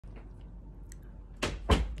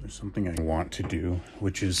There's something I want to do,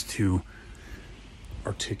 which is to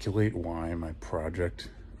articulate why my project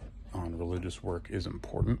on religious work is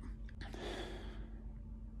important.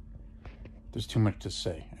 There's too much to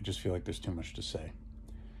say. I just feel like there's too much to say.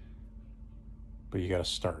 But you gotta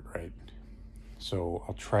start, right? So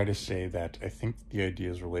I'll try to say that I think the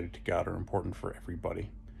ideas related to God are important for everybody.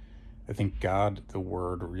 I think God, the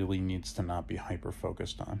word, really needs to not be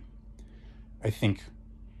hyper-focused on. I think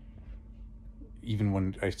even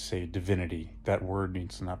when I say divinity, that word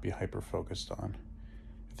needs to not be hyper-focused on.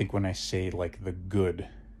 I think when I say, like, the good,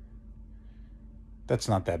 that's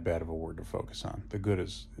not that bad of a word to focus on. The good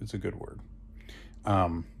is a good word.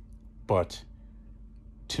 But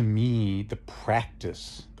to me, the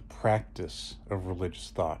practice of religious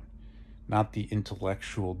thought, not the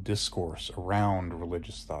intellectual discourse around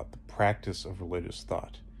religious thought, the practice of religious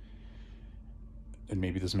thought. And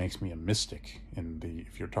maybe this makes me a mystic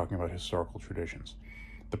if you're talking about historical traditions.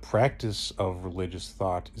 The practice of religious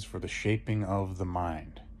thought is for the shaping of the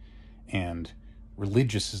mind. And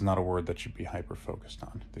religious is not a word that should be hyper-focused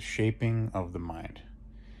on. The shaping of the mind.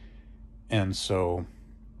 And so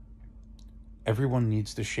everyone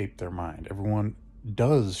needs to shape their mind. Everyone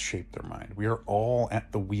does shape their mind. We are all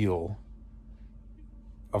at the wheel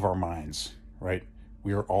of our minds, right?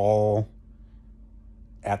 We are all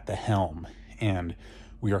at the helm, and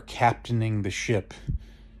we are captaining the ship,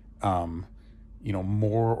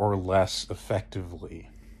 more or less effectively.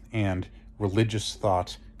 And religious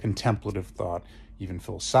thought, contemplative thought, even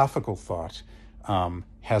philosophical thought,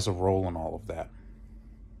 has a role in all of that.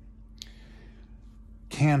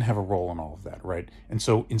 Can have a role in all of that, right? And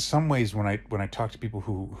so in some ways, when I talk to people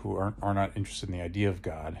who are not interested in the idea of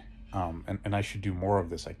God, and I should do more of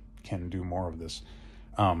this, I can do more of this,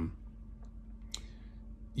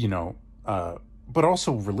 but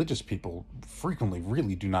also religious people frequently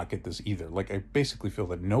really do not get this either. Like, I basically feel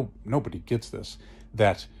that nobody gets this,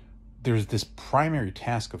 that there's this primary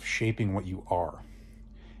task of shaping what you are.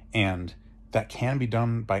 And that can be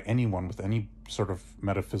done by anyone with any sort of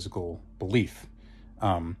metaphysical belief,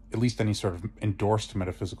 at least any sort of endorsed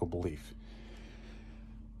metaphysical belief.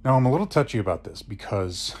 Now, I'm a little touchy about this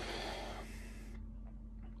because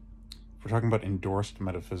if we're talking about endorsed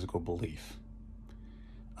metaphysical belief,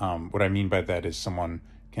 what I mean by that is someone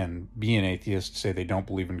can be an atheist, say they don't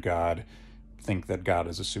believe in God, think that God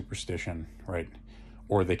is a superstition, right?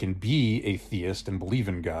 Or they can be a theist and believe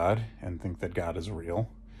in God and think that God is real.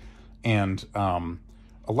 And a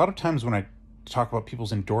lot of times when I talk about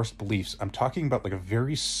people's endorsed beliefs, I'm talking about like a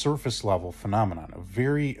very surface level phenomenon,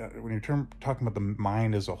 when you're talking about the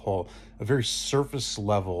mind as a whole, a very surface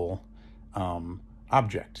level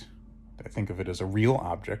object. I think of it as a real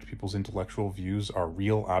object. People's intellectual views are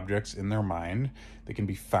real objects in their mind. They can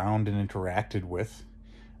be found and interacted with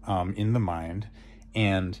in the mind.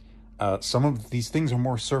 And some of these things are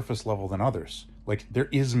more surface level than others. Like, there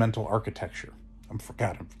is mental architecture. I've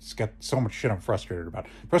got so much shit I'm frustrated about.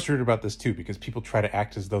 Frustrated about this too, because people try to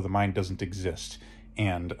act as though the mind doesn't exist.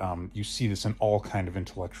 And you see this in all kind of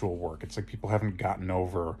intellectual work. It's like people haven't gotten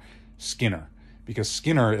over Skinner, because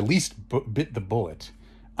Skinner at least bit the bullet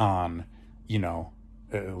on,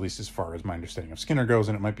 at least as far as my understanding of Skinner goes,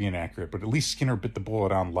 and it might be inaccurate, but at least Skinner bit the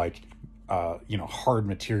bullet on, like, hard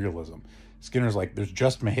materialism. Skinner's like, there's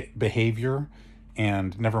just behavior,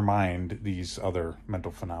 and never mind these other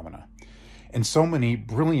mental phenomena. And so many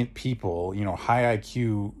brilliant people, high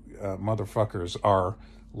IQ motherfuckers are,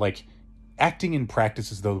 like, acting in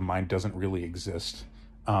practice as though the mind doesn't really exist.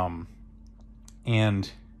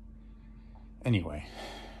 And anyway,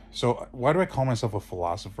 so why do I call myself a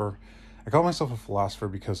philosopher? I call myself a philosopher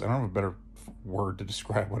because I don't have a better word to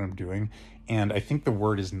describe what I'm doing. And I think the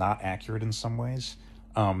word is not accurate in some ways,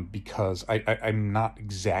 because I'm not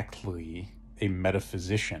exactly a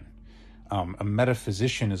metaphysician. A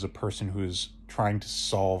metaphysician is a person who is trying to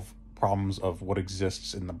solve problems of what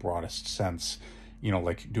exists in the broadest sense.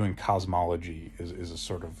 Like doing cosmology is a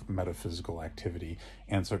sort of metaphysical activity,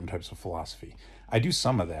 and certain types of philosophy. I do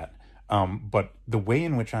some of that. But the way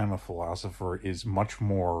in which I'm a philosopher is much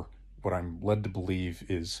more what I'm led to believe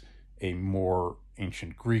is a more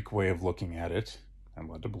ancient Greek way of looking at it. I'm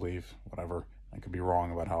led to believe, whatever. I could be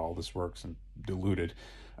wrong about how all this works and deluded.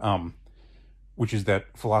 Which is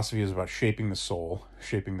that philosophy is about shaping the soul,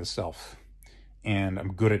 shaping the self. And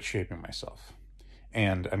I'm good at shaping myself.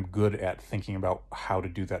 And I'm good at thinking about how to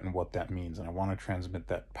do that and what that means. And I want to transmit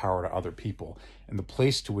that power to other people. And the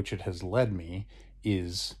place to which it has led me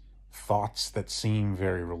is thoughts that seem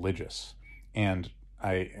very religious. And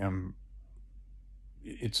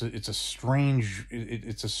it's a strange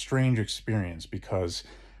experience, because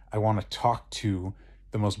I want to talk to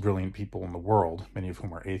the most brilliant people in the world, many of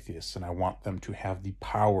whom are atheists, and I want them to have the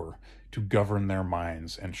power to govern their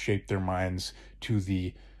minds and shape their minds to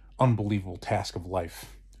the unbelievable task of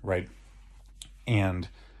life, right? And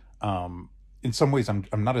in some ways, I'm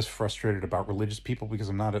not as frustrated about religious people because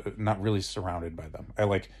I'm not really surrounded by them. I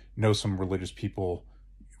like know some religious people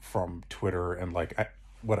from Twitter and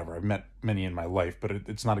whatever. I've met many in my life, but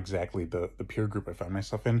it's not exactly the peer group I find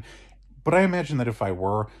myself in. But I imagine that if I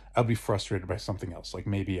were, I'd be frustrated by something else. Like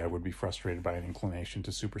maybe I would be frustrated by an inclination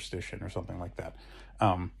to superstition or something like that.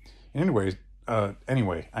 Anyway,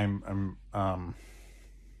 I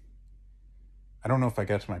don't know if I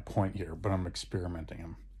got to my point here, but I'm experimenting.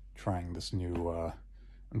 I'm trying this new.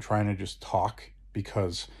 I'm trying to just talk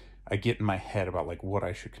because I get in my head about like what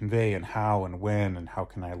I should convey and how and when and how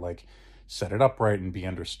can I like set it up right and be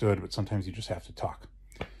understood. But sometimes you just have to talk.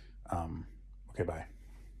 Okay, bye.